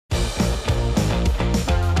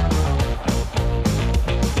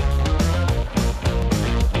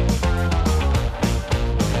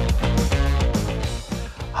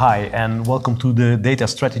Hi, and welcome to the Data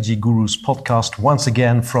Strategy Gurus podcast, once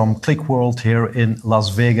again from Qlik World here in Las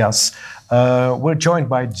Vegas. We're joined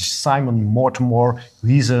by Simon Mortimore.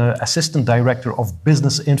 He's an Assistant Director of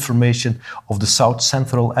Business Information of the South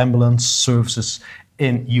Central Ambulance Services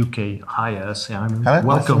in UK. Hi, Simon. Hello,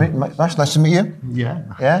 welcome. Nice to meet you.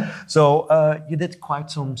 Yeah. So you did quite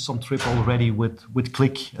some trip already with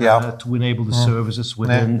Qlik to enable the services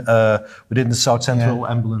within the South Central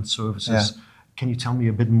Ambulance Services. Yeah. Can you tell me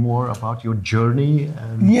a bit more about your journey?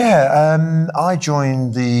 I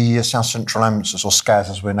joined the South Central Ambulances, or SCAS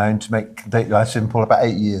as we're known, to make data simple about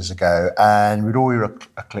 8 years ago. And we'd already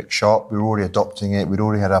a Qlik shop, we were already adopting it, we'd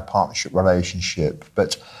already had our partnership relationship.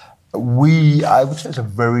 But I would say it's a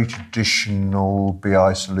very traditional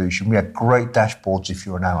BI solution. We had great dashboards if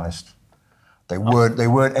you're an analyst. They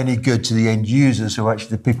weren't any good to the end users, who are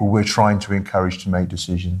actually the people we're trying to encourage to make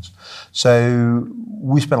decisions. So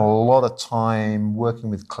we spent a lot of time working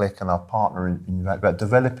with Qlik and our partner in that, about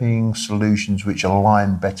developing solutions which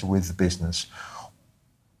align better with the business.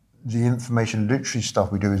 The information literacy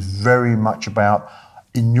stuff we do is very much about,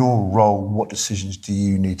 in your role, what decisions do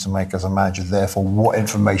you need to make as a manager? Therefore, what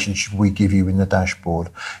information should we give you in the dashboard?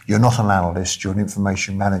 You're not an analyst, you're an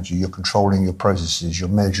information manager. You're controlling your processes, you're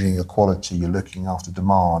measuring your quality, you're looking after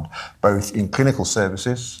demand, both in clinical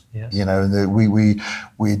services. Yes. You know,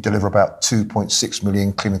 we deliver about 2.6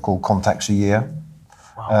 million clinical contacts a year.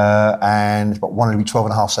 Wow. And about one every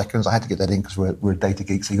 12.5 seconds. I had to get that in because we're a data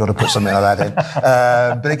geek, so you've got to put something like that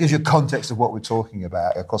in. But it gives you a context of what we're talking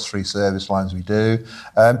about across 3 service lines we do,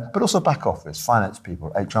 but also back office, finance people,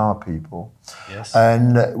 HR people. Yes.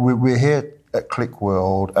 And we're here at Qlik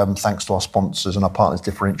World, thanks to our sponsors and our partners,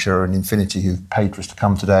 Differentia and Infinity, who've paid for us to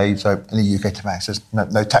come today. So in the UK tax, there's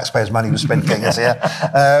no taxpayers' money was spent getting us here.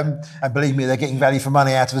 And believe me, they're getting value for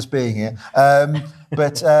money out of us being here.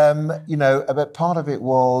 But part of it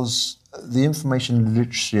was the information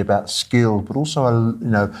literacy about skills, but also,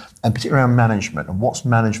 and particularly around management and what's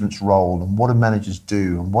management's role and what do managers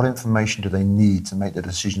do and what information do they need to make the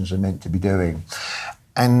decisions they're meant to be doing.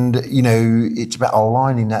 And, it's about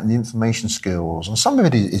aligning that in the information skills. And some of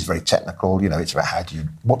it is very technical, it's about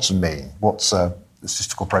what's a mean, what's a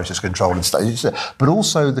statistical process control and stuff. But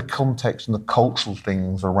also the context and the cultural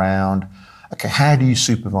things around, okay, how do you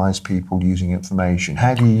supervise people using information?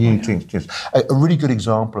 How do you use things? A really good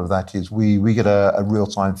example of that is we get a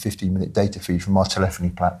real-time 15-minute data feed from our telephony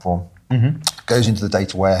platform. Mm-hmm. Goes into the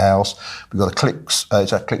data warehouse. We've got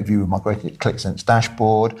it's a Qlik view migrated to QlikSense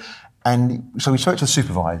dashboard. And so we spoke to the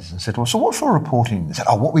supervisors and said, well, so what for reporting? They said,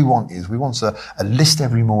 what we want a list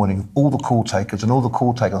every morning of all the call takers and all the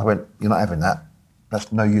call takers. I went, you're not having that.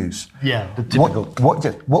 That's no use. Yeah, the typical.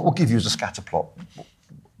 What will give you is a scatter plot.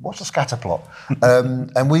 What's a scatter plot?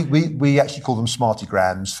 And we actually call them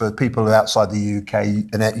smartograms for people outside the UK,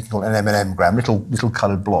 and you can call it an M&M gram, little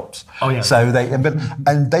coloured blobs. Oh yeah. So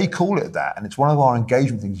they call it that, and it's one of our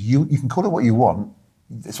engagement things. You can call it what you want.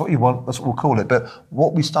 It's what you want, that's what we'll call it. But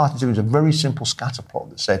what we started to do is a very simple scatter plot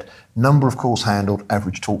that said number of calls handled,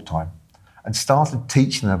 average talk time, and started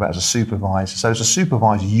teaching them about as a supervisor. So as a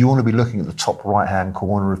supervisor, you want to be looking at the top right-hand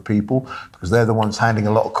corner of people because they're the ones handling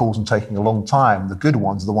a lot of calls and taking a long time. The good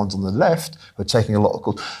ones are the ones on the left who are taking a lot of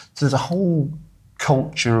calls. So there's a whole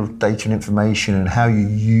culture of data and information and how you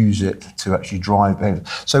use it to actually drive behavior.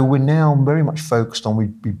 So we're now very much focused on, we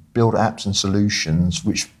build apps and solutions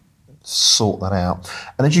which sort that out.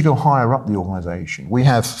 And as you go higher up the organisation, we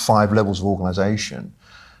have 5 levels of organisation,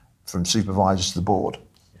 from supervisors to the board.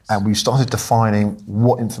 Yes. And we started defining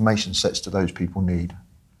what information sets do those people need.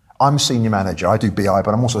 I'm a senior manager. I do BI,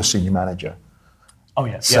 but I'm also a senior manager. Oh,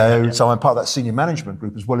 yeah. So I'm part of that senior management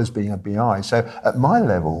group as well as being a BI. So at my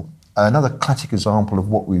level, another classic example of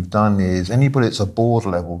what we've done is anybody that's a board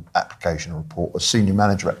level application report, a senior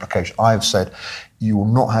manager application, I've said you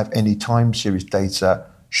will not have any time series data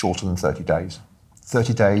shorter than 30 days.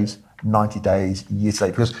 30 days, 90 days, year to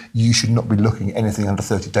date, because you should not be looking at anything under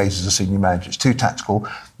 30 days as a senior manager. It's too tactical.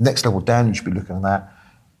 Next level down, you should be looking at that.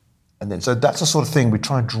 And then, so that's the sort of thing we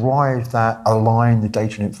try and drive that, align the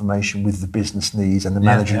data and information with the business needs and the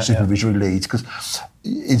manager and supervisory leads, because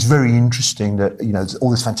it's very interesting that, there's all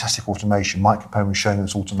this fantastic automation. Mike Capone was showing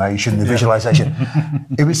us automation, the visualization.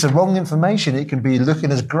 If it's the wrong information, it can be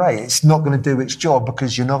looking as great. It's not going to do its job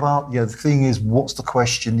because you're not, the thing is, what's the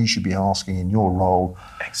question you should be asking in your role?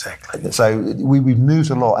 Exactly. So we've moved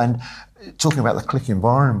a lot. And talking about the Qlik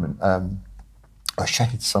environment, I was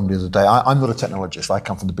chatting to somebody the other day. I'm not a technologist. I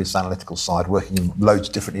come from the business analytical side, working in loads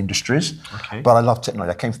of different industries. Okay. But I love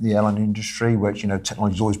technology. I came from the airline industry, where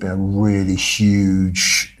technology's always been a really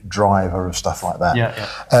huge driver of stuff like that.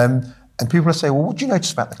 And people will say, well, what do you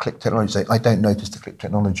notice about the Qlik technology? I say, I don't notice the Qlik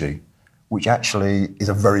technology, which actually is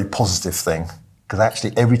a very positive thing. Because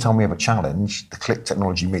actually, every time we have a challenge, the Qlik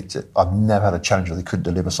technology meets it. I've never had a challenge where they couldn't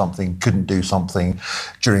deliver something, couldn't do something.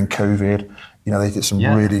 During COVID, they did some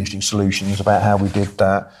really interesting solutions about how we did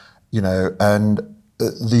that, and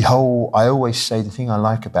the whole, I always say the thing I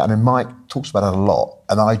like about, and Mike talks about it a lot,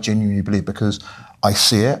 and I genuinely believe because I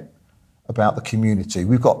see it, about the community.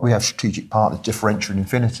 We have strategic partners, Differential and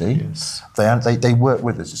Infinity. Yes. They work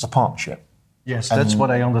with us. It's a partnership. Yes, that's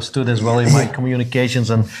what I understood as well in my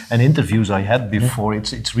communications and interviews I had before.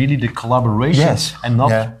 It's really the collaboration and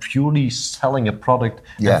not purely selling a product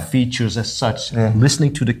and features as such.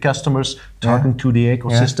 Listening to the customers, talking to the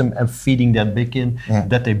ecosystem and feeding that back in,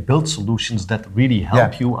 that they build solutions that really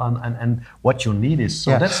help you and what your need is.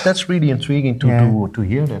 So that's really intriguing to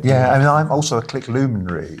hear that. Yeah, I mean, I'm also a Qlik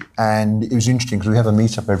luminary, and it was interesting because we have a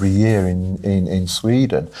meetup every year in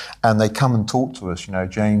Sweden, and they come and talk to us.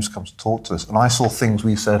 James comes to talk to us. And I saw things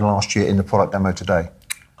we said last year in the product demo today.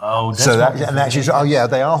 Oh, that's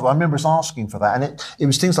they asked. I remember us asking for that, and it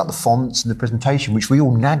was things like the fonts and the presentation, which we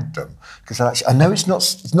all nagged them because I know it's not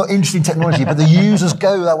interesting technology, but the users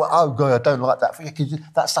go, oh god, I don't like that.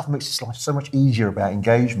 That stuff makes life so much easier about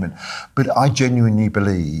engagement. But I genuinely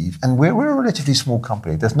believe, and we're a relatively small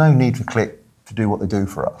company. There's no need for Qlik to do what they do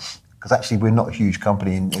for us. Because actually, we're not a huge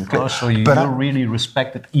company in Qlik. Oh, so you're really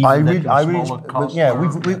respected, even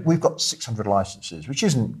we've got 600 licenses, which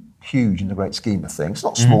isn't huge in the great scheme of things. It's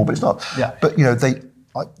not small, but it's not. Yeah. But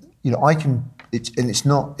I can.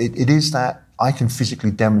 It is that I can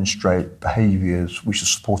physically demonstrate behaviours which have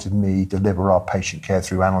supported me deliver our patient care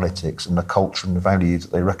through analytics and the culture and the values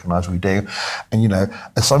that they recognise we do. And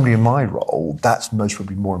as somebody in my role, that's most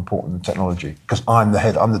probably more important than technology because I'm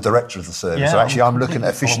the director of the service. So actually, I'm looking at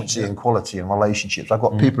efficiency and quality and relationships. I've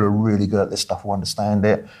got people who are really good at this stuff who understand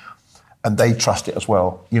it. And they trust it as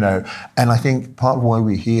well, And I think part of why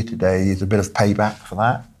we're here today is a bit of payback for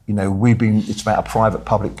that. It's about a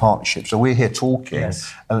private-public partnership. So we're here talking.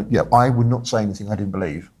 Yes. And I would not say anything I didn't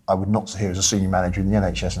believe. I would not sit here as a senior manager in the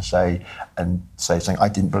NHS and say something I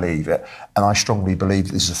didn't believe it. And I strongly believe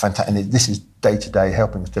that this is a fantastic, and this is day-to-day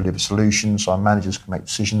helping us deliver solutions. So our managers can make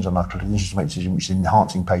decisions and our clinicians can make decisions which is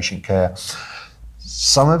enhancing patient care.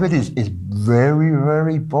 Some of it is very,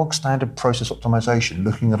 very bog standard process optimization,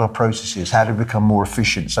 looking at our processes, how to become more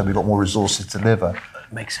efficient so we've got more resources to deliver.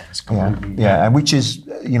 Makes sense completely. Yeah, and which is,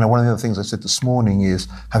 one of the other things I said this morning is,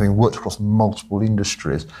 having worked across multiple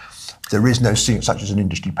industries, there is no such as an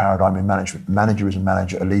industry paradigm in management. A manager is a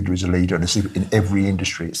manager, a leader is a leader, and in every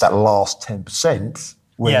industry. It's that last 10%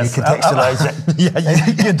 where you contextualize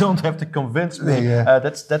it. You don't have to convince me.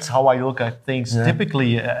 That's how I look at things.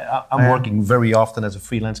 Typically, I'm working very often as a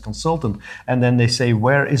freelance consultant, and then they say,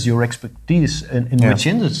 "Where is your expertise in which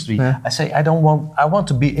industry?" I say, I want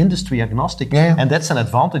to be industry agnostic, and that's an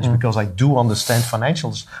advantage because I do understand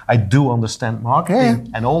financials, I do understand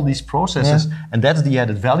marketing, and all these processes, and that's the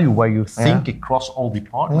added value where you think across all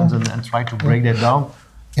departments and try to break that down.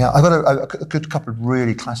 Yeah, I've got a good couple of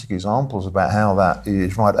really classic examples about how that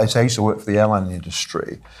is right. I used to work for the airline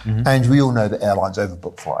industry, and we all know that airlines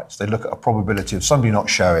overbook flights. They look at a probability of somebody not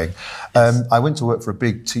showing. I went to work for a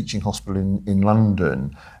big teaching hospital in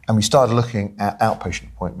London, and we started looking at outpatient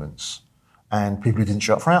appointments and people who didn't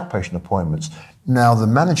show up for outpatient appointments. Now, the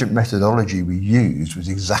management methodology we used was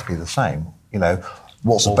exactly the same.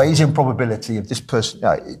 What's the Bayesian probability of this person?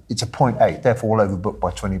 It's a 0.8, therefore we'll overbook by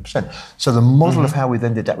 20%. So the model of how we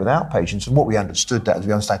then did that with outpatients, and what we understood that is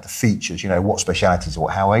we understand the features, what specialities or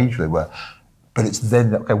how aged they were. But it's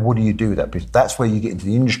then, okay, what do you do with that? That's where you get into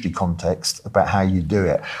the industry context about how you do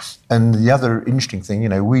it. And the other interesting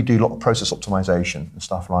thing, we do a lot of process optimization and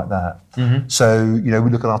stuff like that. So, we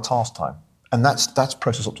look at our task time. And that's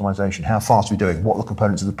process optimization. How fast are we doing? What are the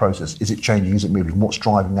components of the process? Is it changing? Is it moving? What's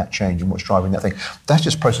driving that change and what's driving that thing? That's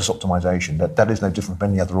just process optimization. That is no different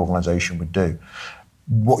from any other organization would do.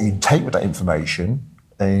 What you take with that information,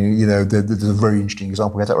 there's a very interesting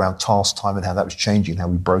example. We had that around task time and how that was changing, how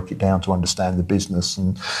we broke it down to understand the business.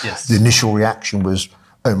 And the initial reaction was,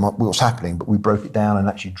 what's happening? But we broke it down and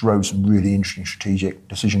actually drove some really interesting strategic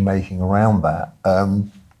decision making around that.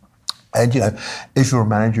 And, if you're a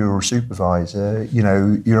manager or a supervisor,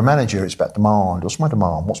 you're a manager, it's about demand. What's my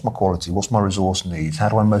demand? What's my quality? What's my resource needs? How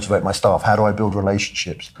do I motivate my staff? How do I build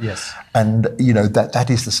relationships? Yes. And, that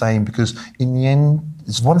is the same because in the end,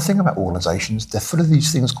 there's one thing about organizations, they're full of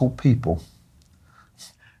these things called people.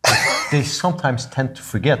 They sometimes tend to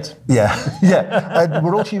forget. Yeah. And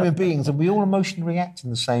we're all human beings, and we all emotionally react in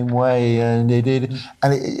the same way. And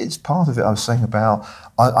it's part of it. I was saying about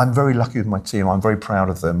I'm very lucky with my team. I'm very proud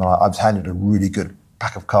of them. I've handed a really good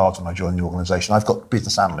pack of cards when I joined the organisation. I've got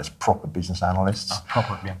business analysts, proper business analysts,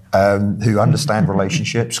 who understand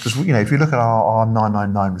relationships. Because if you look at our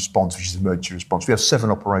 999 response, which is emergency response, we have 7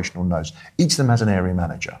 operational nodes. Each of them has an area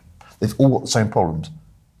manager. They've all got the same problems.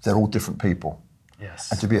 They're all different people.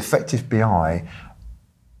 Yes. And to be effective BI,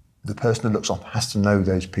 the person who looks up has to know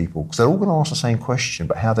those people, because they're all going to ask the same question,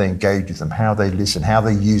 but how they engage with them, how they listen, how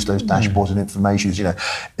they use those dashboards and information.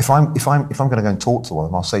 If I'm going to go and talk to one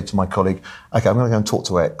of them, I'll say to my colleague, okay, I'm going to go and talk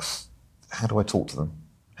to X. How do I talk to them?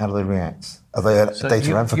 How do they react? Are they a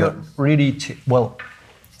data advocate?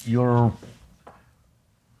 You're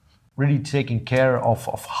really taking care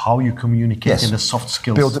of how you communicate in the soft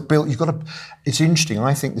skills. You've got to. It's interesting.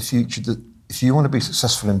 I think the future that. If you want to be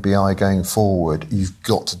successful in BI going forward, you've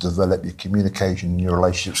got to develop your communication and your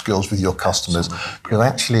relationship skills with your customers. Because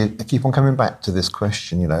actually, I keep on coming back to this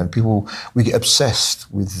question, and we get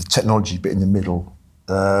obsessed with the technology bit in the middle.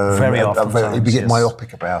 Very often. We get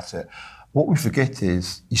myopic about it. What we forget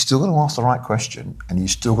is you still got to ask the right question, and you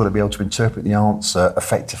still got to be able to interpret the answer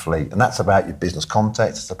effectively. And that's about your business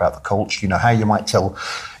context. It's about the culture. How you might tell.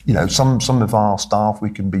 Some of our staff, we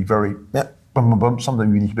can be very. Some of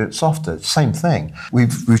them you need to be a bit softer. Same thing.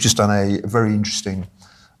 We've just done a very interesting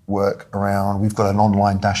work around. We've got an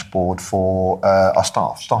online dashboard for our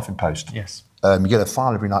staff in post. Yes. You get a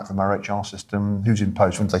file every night from our HR system. Who's in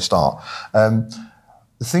post? When do they start?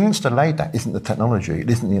 The thing that's delayed that isn't the technology. It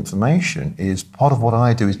isn't the information. Is part of what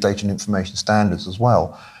I do is data and information standards as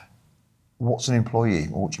well. What's an employee?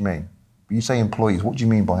 Or what do you mean? You say employees. What do you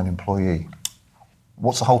mean by an employee?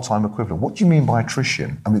 What's the whole time equivalent? What do you mean by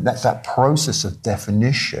attrition? I mean, that's that process of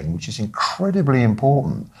definition, which is incredibly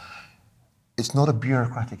important. It's not a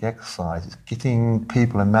bureaucratic exercise. It's getting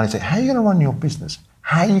people and managing. How are you going to run your business?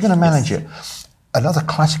 How are you going to manage it? Another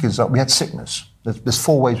classic is that we had sickness. There's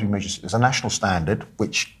 4 ways we measure sickness. There's a national standard,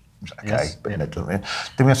 which, but then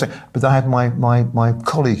we have to. But I had my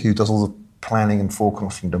colleague who does all the planning and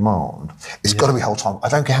forecasting demand. It's got to be whole time. I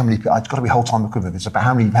don't care how many people. It's got to be whole time equivalent. It's about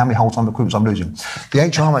how many whole time equivalents I'm losing. The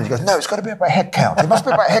HR manager goes, no, it's got to be about head count. It must be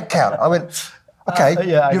about head count. I went, okay,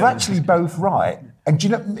 you're actually both right. And do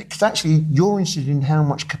you know, because actually you're interested in how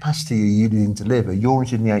much capacity you need to deliver. You're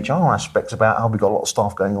interested in the HR aspects about we've got a lot of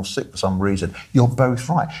staff going off sick for some reason. You're both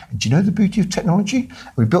right. And do you know the beauty of technology?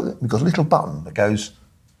 We've got a little button that goes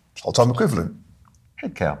whole time equivalent,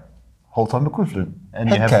 head count. Whole time equivalent. And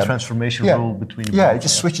you have a transformation rule between them. Yeah, it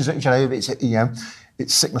just switches it.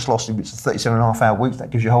 It's sickness loss, if it's a 37.5-hour week, that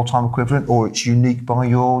gives you a whole time equivalent, or it's unique by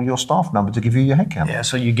your staff number to give you your headcount. Yeah,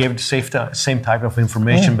 so you gave the same type of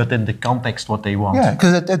information, but in the context what they want. Yeah,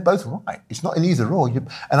 because they're both right. It's not an either or. And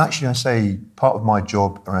actually, I say part of my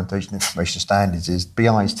job around data and information standards is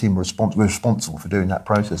BI's team we're responsible for doing that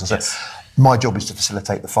process. I said, my job is to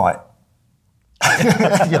facilitate the fight. And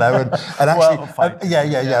actually,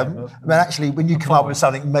 But actually, when you come up with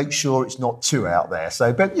something, make sure it's not too out there.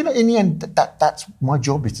 So, but in the end, that's my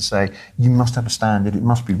job is to say you must have a standard. It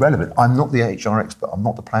must be relevant. I'm not the HR expert. I'm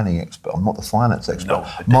not the planning expert. I'm not the finance expert.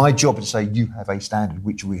 My job is to say you have a standard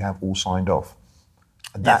which we have all signed off.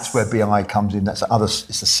 And that's where BI comes in. It's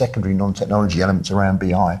the secondary non-technology elements around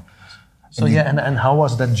BI. So and how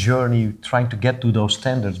was that journey trying to get to those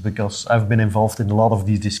standards? Because I've been involved in a lot of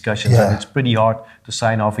these discussions, and it's pretty hard to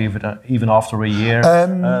sign off even after a year.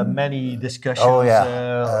 Many discussions,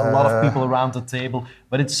 a lot of people around the table,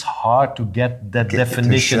 but it's hard to get that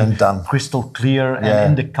definition done crystal clear and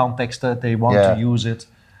in the context that they want to use it.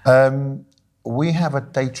 We have a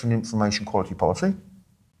data and information quality policy.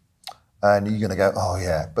 And you're going to go,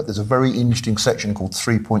 but there's a very interesting section called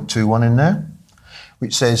 3.21 in there,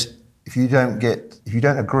 which says, if you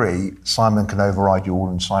don't agree, Simon can override you all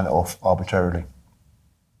and sign it off arbitrarily.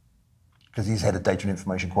 Because he's head of data and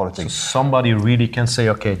information quality. So somebody really can say,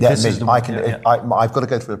 okay, this is the way. I've got to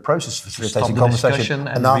go through the process of facilitating conversation.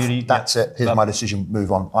 Enough, that's it, here's my decision,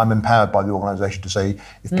 move on. I'm empowered by the organisation to say,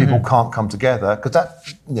 if people can't come together, because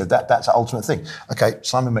that's the ultimate thing. Okay,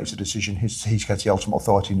 Simon makes a decision, he gets the ultimate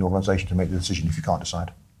authority in the organisation to make the decision if you can't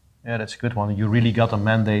decide. Yeah, that's a good one. You really got a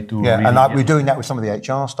mandate to we're doing that with some of the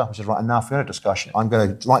HR stuff. We said, right, enough, we had a discussion. I'm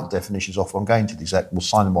going to write the definitions off. I'm going to the exec. We'll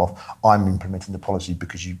sign them off. I'm implementing the policy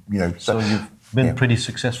because So you've been pretty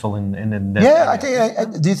successful in that. Yeah, I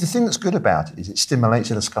think the thing that's good about it is it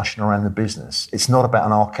stimulates a discussion around the business. It's not about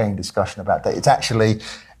an arcane discussion about data. It's actually,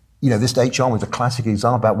 this HR was a classic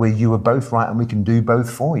example about where you were both right and we can do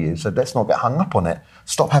both for you. So let's not get hung up on it.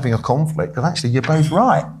 Stop having a conflict because actually you're both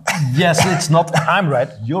right. Yes, it's not I'm right,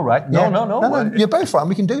 you're right. No. You're both right and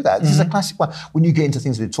we can do that. This is a classic one. When you get into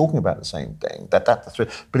things that are talking about the same thing, that's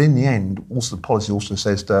right. But in the end, also the policy also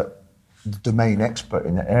says that the domain expert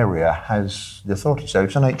in the area has the authority. So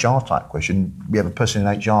if it's an HR type question, we have a person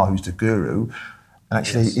in HR who's the guru, and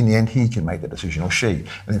actually in the end he can make the decision, or she.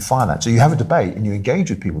 And in finance, so you have a debate and you engage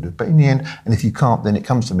with people, but in the end, and if you can't, then it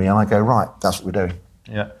comes to me and I go, right, that's what we're doing.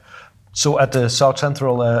 Yeah. So at the South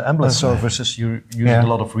Central ambulance services, you're using a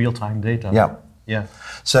lot of real-time data. Yeah. Yeah.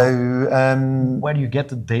 So where do you get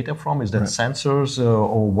the data from? Is that sensors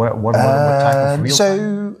or what type of real-time?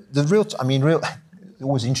 So the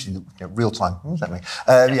always interesting, real time. What does that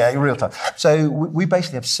mean? Real time. So we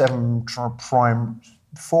basically have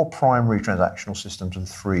four primary transactional systems and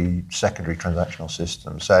 3 secondary transactional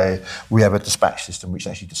systems. So we have a dispatch system which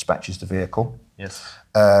actually dispatches the vehicle. Yes.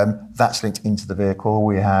 That's linked into the vehicle.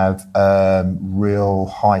 We have real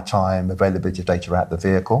high time availability of data at the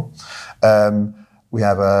vehicle. We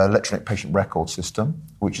have an electronic patient record system,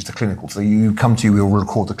 which is the clinical. So you come to, we'll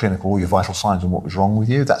record the clinical, all your vital signs and what was wrong with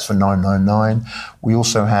you. That's for 999. We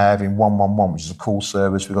also have in 111, which is a call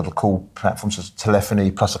service, we've got a call platform, so telephony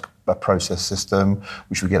plus a process system,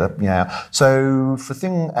 which we get So for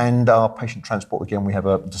and our patient transport, again, we have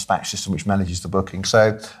a dispatch system which manages the booking.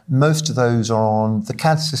 So most of those are on, the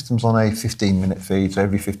CAD system's on a 15-minute feed, so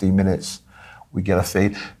every 15 minutes we get a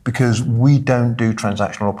feed, because we don't do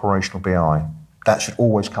transactional operational BI. That should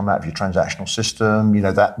always come out of your transactional system.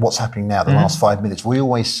 That what's happening now, the last 5 minutes. We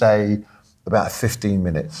always say about 15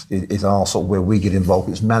 minutes is our sort of where we get involved.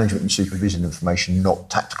 It's management and supervision information, not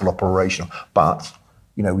tactical operational. But,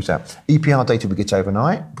 we say EPR data we get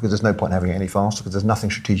overnight because there's no point in having it any faster because there's nothing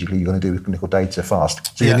strategically you're going to do with clinical data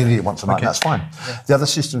fast. So you only need it once a night, that's fine. Yeah. The other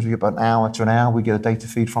systems, we get about an hour to an hour, we get a data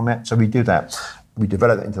feed from it. So we do that. We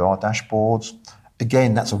develop it into our dashboards.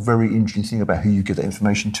 Again, that's a very interesting thing about who you give the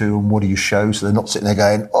information to and what do you show, so they're not sitting there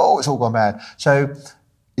going, oh, it's all gone bad. So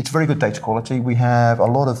it's very good data quality. We have a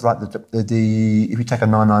lot of, if you take a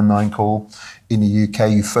 999 call in the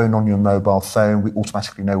UK, you phone on your mobile phone, we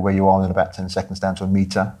automatically know where you are in about 10 seconds down to a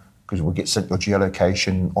meter, because we'll get sent your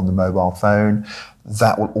geolocation on the mobile phone.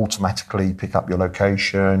 That will automatically pick up your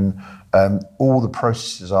location. All the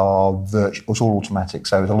processes are virtual, it's all automatic.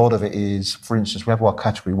 So a lot of it is, for instance, we have our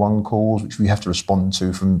category 1 calls, which we have to respond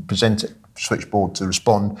to from switchboard to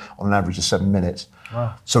respond on an average of 7 minutes.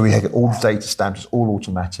 Wow. So we have all the data stamped, it's all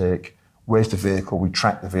automatic. Where's the vehicle? We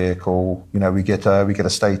track the vehicle. We get a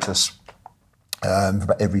status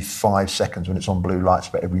about every 5 seconds when it's on blue lights,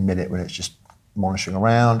 about every minute when it's just monitoring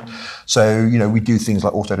around. So, we do things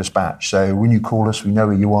like auto dispatch. So when you call us, we know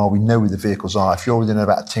where you are, we know where the vehicles are. If you're within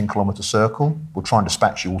about a 10-kilometre circle, we'll try and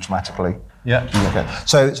dispatch you automatically. Yeah. Okay.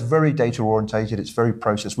 So it's very data orientated, it's very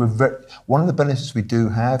processed. One of the benefits we do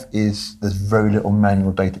have is there's very little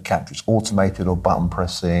manual data capture. It's automated or button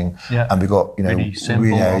pressing. Yeah. And we've got, really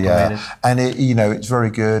simple, automated. And it's very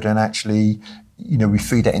good, and actually we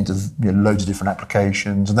feed that into loads of different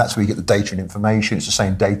applications, and that's where you get the data and information. It's the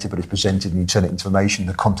same data, but it's presented and you turn it into information in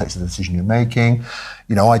the context of the decision you're making.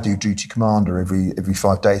 I do Duty Commander every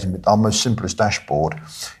 5 days, and our most simplest dashboard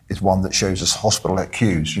is one that shows us hospital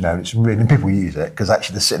queues. It's really, and people use it because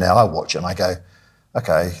actually they're sitting there, I watch it and I go,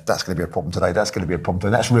 okay, that's going to be a problem today, that's going to be a problem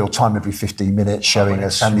today. That's real time every 15 minutes showing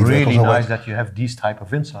us how many vehicles. It's really nice that you have these type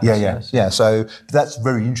of insights. Yeah. So that's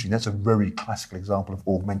very interesting. That's a very classical example of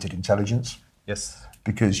augmented intelligence. Yes.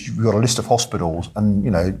 Because you've got a list of hospitals, and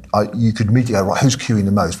you could immediately go, right, who's queuing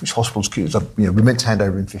the most? Which hospitals queue? So, we're meant to hand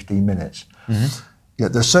over in 15 minutes. Mm-hmm.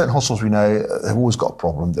 There's certain hospitals we know they've always got a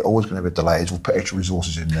problem. They're always going to have delays. We'll put extra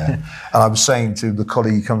resources in there. And I was saying to the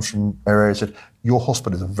colleague who comes from area, I said, your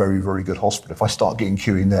hospital is a very, very good hospital. If I start getting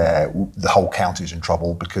queuing there, the whole county's in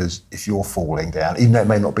trouble, because if you're falling down, even though it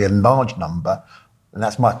may not be a large number, and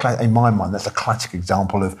that's in my mind, that's a classic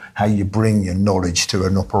example of how you bring your knowledge to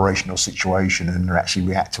an operational situation and actually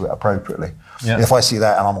react to it appropriately. Yeah. If I see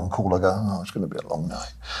that and I'm on call, I go, oh, it's going to be a long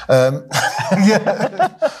night.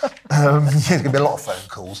 It's going to be a lot of phone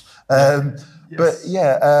calls.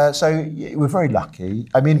 Yes. So we're very lucky.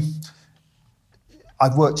 I mean,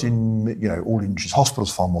 I've worked in all industries.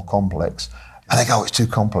 Hospitals far more complex. And they go, it's too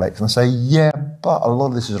complex. And I say, yeah, but a lot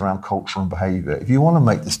of this is around culture and behaviour. If you want to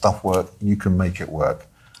make this stuff work, you can make it work.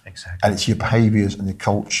 Exactly. And it's your behaviours and your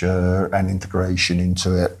culture and integration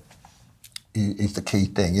into it is the key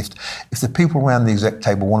thing. If the people around the exec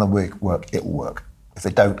table want to work, it will work. If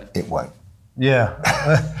they don't, it won't. Yeah,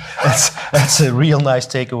 that's a real nice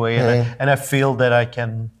takeaway, and I feel that I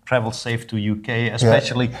can travel safe to UK,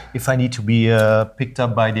 especially if I need to be picked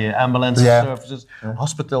up by the ambulance services. Yeah.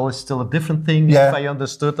 Hospital is still a different thing, if I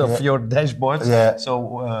understood of your dashboards. Yeah.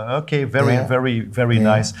 So very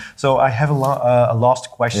nice. So I have a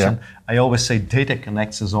last question. Yeah. I always say data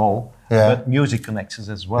connects us all. but music connects us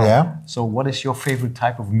as well. Yeah. So what is your favorite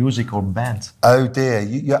type of music or band? Oh dear,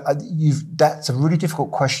 that's a really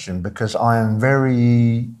difficult question because I am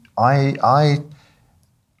very, I'm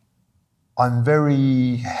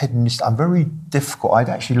very hedonist. I'm very difficult. I'd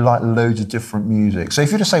actually like loads of different music. So if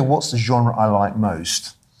you were to say what's the genre I like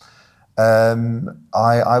most,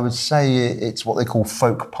 I would say it's what they call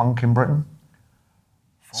folk punk in Britain.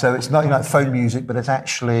 So it's not like folk music, but it's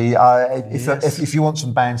actually, if you want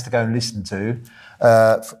some bands to go and listen to,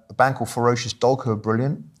 a band called Ferocious Dog, who are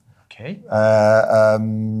brilliant. Okay.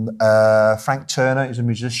 Frank Turner is a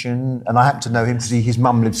musician, and I happen to know him because his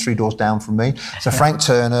mum lives 3 doors down from me. So Frank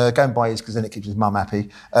Turner, go and buy his because then it keeps his mum happy.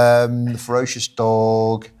 The Ferocious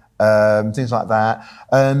Dog, things like that.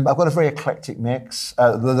 I've got a very eclectic mix.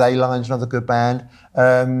 The Ley Lines, another good band.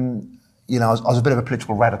 You know, I was a bit of a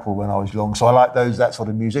political radical when I was young, so I like that sort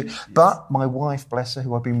of music. Yes. But my wife, bless her,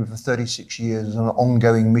 who I've been with for 36 years, is on an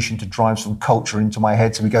ongoing mission to drive some culture into my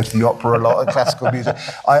head. So we go to the opera a lot and classical music.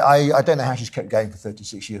 I don't know how she's kept going for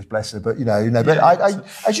 36 years, bless her. But you know. But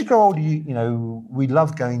as you grow older, we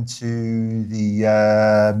love going to the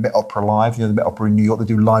Met Opera Live. You know, the Met Opera in New York, they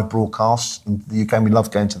do live broadcasts in the UK. And we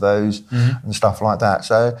love going to those and stuff like that.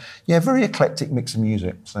 So yeah, very eclectic mix of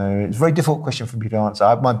music. So it's a very difficult question for me to answer.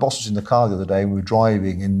 My boss was in the car the other day and we were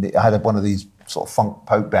driving and I had one of these sort of funk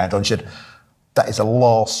folk bands on. She said, that is the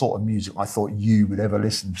last sort of music I thought you would ever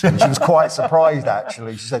listen to. And she was quite surprised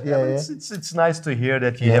actually. She said, yeah. It's nice to hear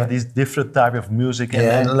that you have these different type of music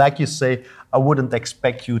and like you say, I wouldn't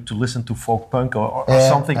expect you to listen to folk punk or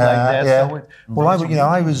something like that. Yeah. So well,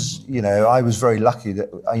 I was very lucky that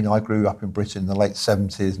I grew up in Britain in the late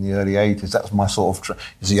 70s and the early 80s. That was my sort of.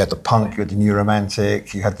 So you had the punk, you had the new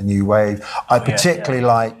romantic, you had the new wave. I particularly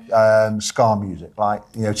like ska music, like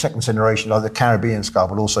second generation, like the Caribbean ska,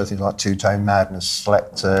 but also things like Two Tone Madness,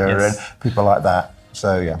 Selector, and people like that.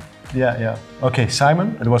 So yeah. Yeah. Okay,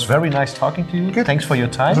 Simon, it was very nice talking to you. Good. Thanks for your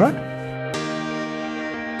time. That's right.